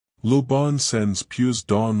Le bon sens puisé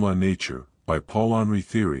dans la nature, by Paul-Henri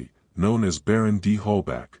Thiry, known as Baron de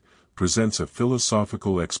Holbach, presents a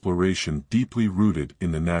philosophical exploration deeply rooted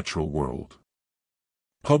in the natural world.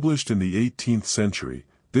 Published in the 18th century,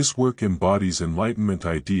 this work embodies Enlightenment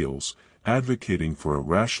ideals, advocating for a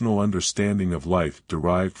rational understanding of life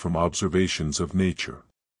derived from observations of nature.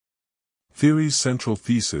 Thiry's central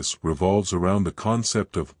thesis revolves around the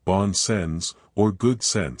concept of bon sens, or good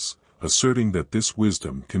sense, asserting that this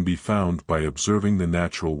wisdom can be found by observing the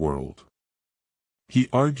natural world. He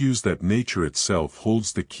argues that nature itself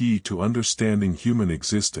holds the key to understanding human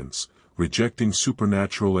existence, rejecting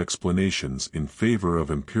supernatural explanations in favor of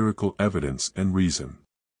empirical evidence and reason.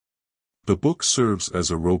 The book serves as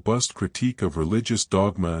a robust critique of religious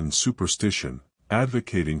dogma and superstition,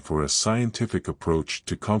 advocating for a scientific approach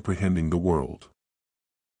to comprehending the world.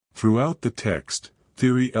 Throughout the text,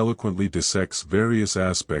 Thiry eloquently dissects various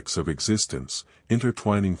aspects of existence,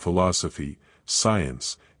 intertwining philosophy,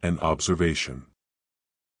 science, and observation.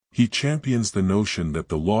 He champions the notion that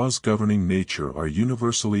the laws governing nature are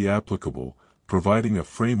universally applicable, providing a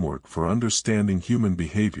framework for understanding human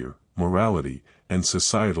behavior, morality, and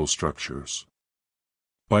societal structures.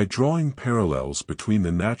 By drawing parallels between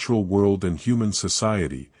the natural world and human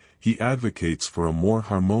society, he advocates for a more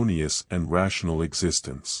harmonious and rational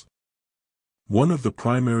existence. One of the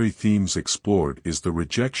primary themes explored is the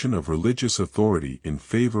rejection of religious authority in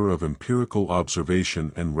favor of empirical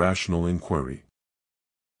observation and rational inquiry.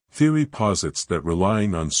 Thiry posits that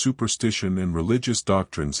relying on superstition and religious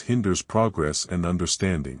doctrines hinders progress and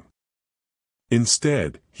understanding.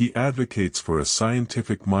 Instead, he advocates for a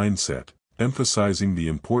scientific mindset, emphasizing the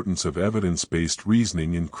importance of evidence-based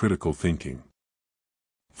reasoning in critical thinking.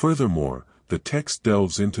 Furthermore, the text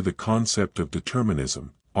delves into the concept of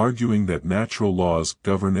determinism, arguing that natural laws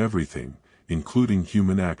govern everything, including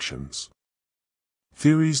human actions.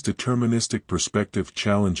 Thiry's deterministic perspective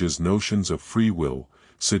challenges notions of free will,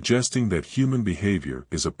 suggesting that human behavior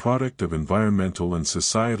is a product of environmental and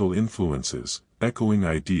societal influences, echoing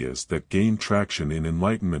ideas that gain traction in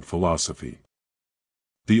Enlightenment philosophy.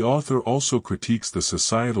 The author also critiques the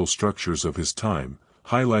societal structures of his time,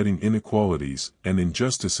 highlighting inequalities and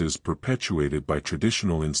injustices perpetuated by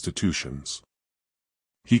traditional institutions.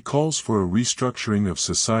 He calls for a restructuring of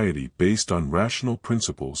society based on rational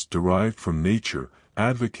principles derived from nature,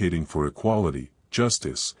 advocating for equality,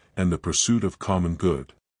 justice, and the pursuit of common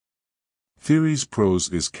good. Thiry's prose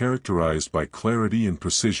is characterized by clarity and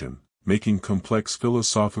precision, making complex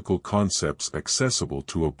philosophical concepts accessible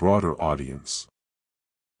to a broader audience.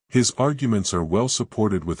 His arguments are well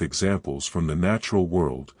supported with examples from the natural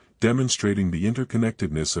world, demonstrating the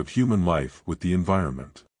interconnectedness of human life with the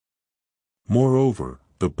environment. Moreover,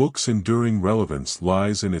 the book's enduring relevance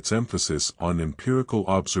lies in its emphasis on empirical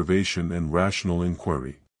observation and rational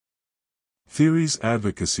inquiry. Thiry's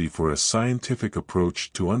advocacy for a scientific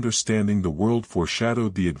approach to understanding the world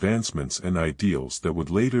foreshadowed the advancements and ideals that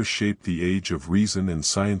would later shape the age of reason and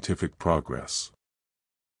scientific progress.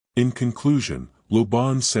 In conclusion, Le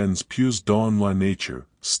bon sens puisé dans la nature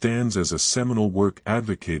stands as a seminal work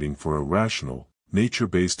advocating for a rational,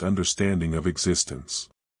 nature-based understanding of existence.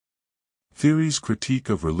 Thiry's critique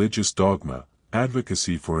of religious dogma,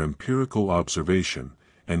 advocacy for empirical observation,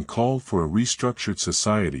 and call for a restructured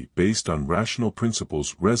society based on rational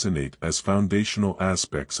principles resonate as foundational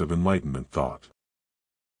aspects of Enlightenment thought.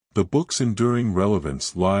 The book's enduring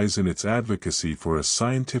relevance lies in its advocacy for a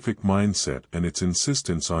scientific mindset and its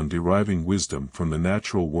insistence on deriving wisdom from the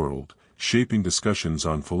natural world, shaping discussions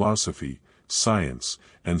on philosophy, science,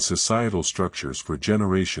 and societal structures for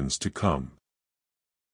generations to come.